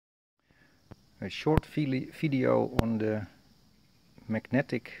a short video on the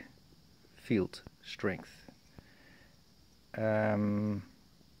magnetic field strength. I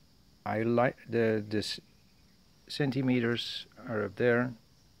like the centimeters are up there.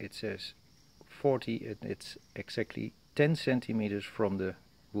 It says 40 and it's exactly 10 centimeters from the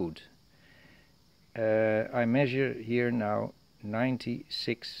wood. I measure here now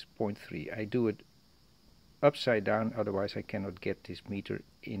 96.3. I do it upside down, otherwise I cannot get this meter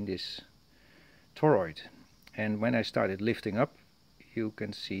in this toroid. And when I started lifting up, you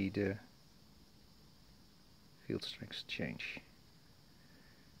can see the field strength change.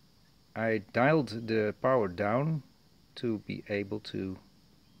 I dialed the power down to be able to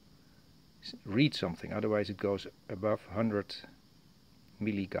read something, otherwise it goes above 100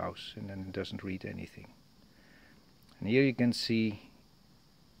 milligauss and then it doesn't read anything. And here you can see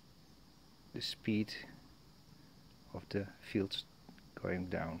the speed of the fields going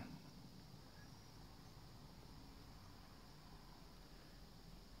down.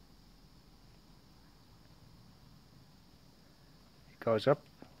 It goes up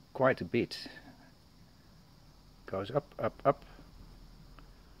quite a bit. It goes up, up, up,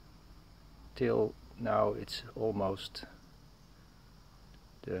 till now it's almost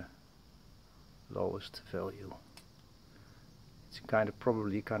the lowest value. It's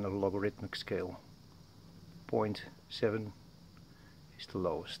probably kind of logarithmic scale. 0.7 is the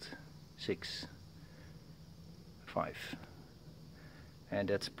lowest, 6, 5, and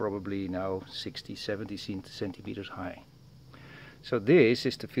that's probably now 60-70 centimeters high. So this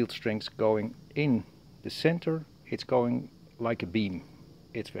is the field strength going in the center. It's going like a beam.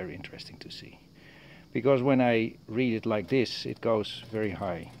 It's very interesting to see, because when I read it like this, it goes very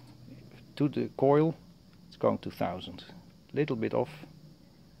high. To the coil, it's going to 1000, little bit off,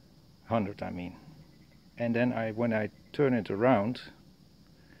 100 I mean. And then when I turn it around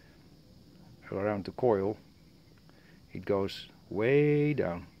the coil, it goes way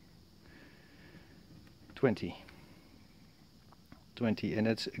down, 20, and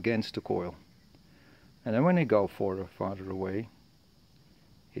it's against the coil. And then when I go farther away,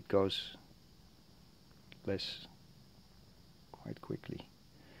 it goes less quite quickly.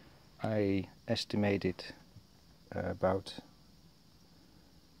 I estimated about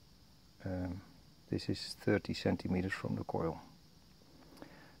this is 30 centimeters from the coil.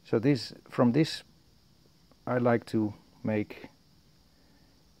 So from this I like to make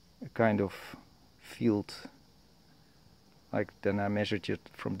a kind of field, like then I measured it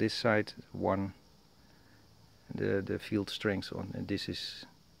from this side, one, the field strength on, and this is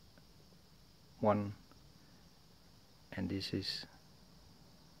 1, and this is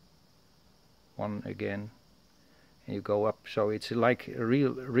 1 again, and you go up. So it's like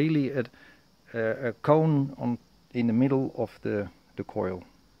really a cone in the middle of the coil.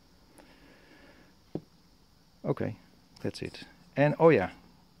 Okay, that's it. And oh yeah,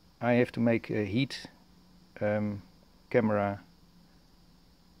 I have to make a heat camera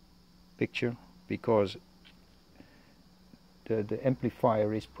picture, because the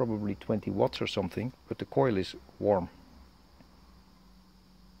amplifier is probably 20 watts or something, but the coil is warm.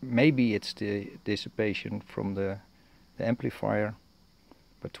 Maybe it's the dissipation from the amplifier,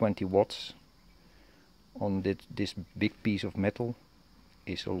 but 20 watts on this big piece of metal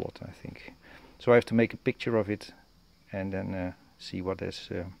is a lot, I think. So I have to make a picture of it and then see what this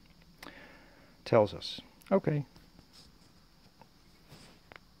tells us. Okay.